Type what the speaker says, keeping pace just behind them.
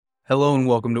Hello and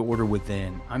welcome to Order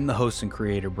Within. I'm the host and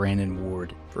creator, Brandon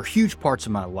Ward. For huge parts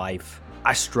of my life,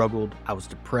 I struggled, I was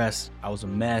depressed, I was a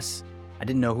mess. I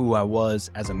didn't know who I was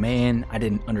as a man. I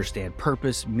didn't understand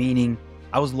purpose, meaning.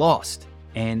 I was lost.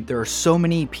 And there are so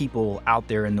many people out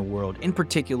there in the world, in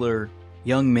particular,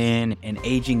 young men and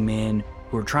aging men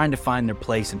who are trying to find their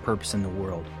place and purpose in the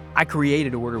world. I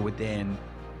created Order Within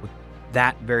with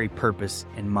that very purpose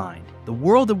in mind. The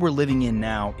world that we're living in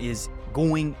now is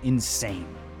going insane.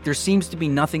 There seems to be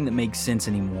nothing that makes sense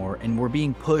anymore, and we're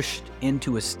being pushed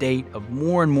into a state of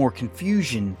more and more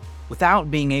confusion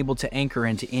without being able to anchor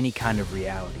into any kind of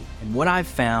reality. And what I've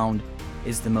found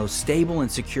is the most stable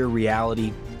and secure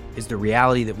reality is the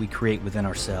reality that we create within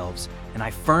ourselves. And I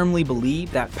firmly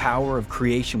believe that power of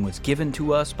creation was given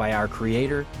to us by our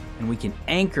Creator, and we can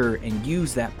anchor and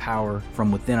use that power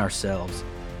from within ourselves.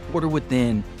 Order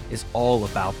Within is all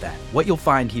about that. What you'll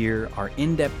find here are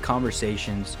in-depth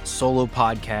conversations, solo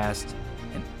podcasts,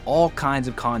 and all kinds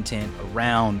of content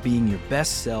around being your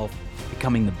best self,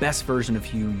 becoming the best version of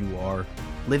who you are,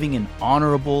 living an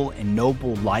honorable and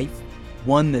noble life,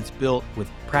 one that's built with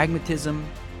pragmatism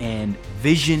and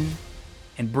vision,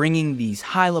 and bringing these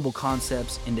high-level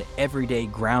concepts into everyday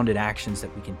grounded actions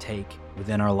that we can take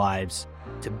within our lives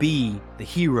to be the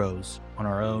heroes on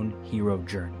our own hero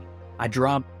journey. I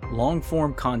drop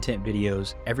long-form content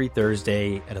videos every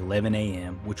Thursday at 11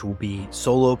 a.m., which will be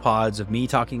solo pods of me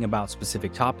talking about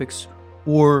specific topics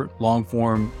or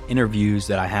long-form interviews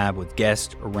that I have with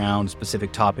guests around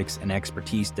specific topics and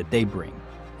expertise that they bring.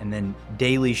 And then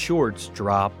daily shorts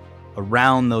drop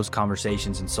around those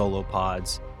conversations and solo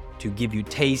pods to give you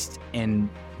taste and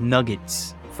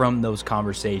nuggets from those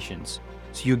conversations.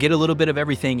 So you'll get a little bit of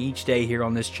everything each day here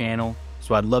on this channel.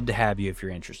 So I'd love to have you if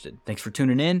you're interested. Thanks for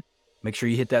tuning in. Make sure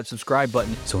you hit that subscribe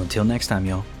button. So until next time,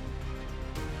 y'all.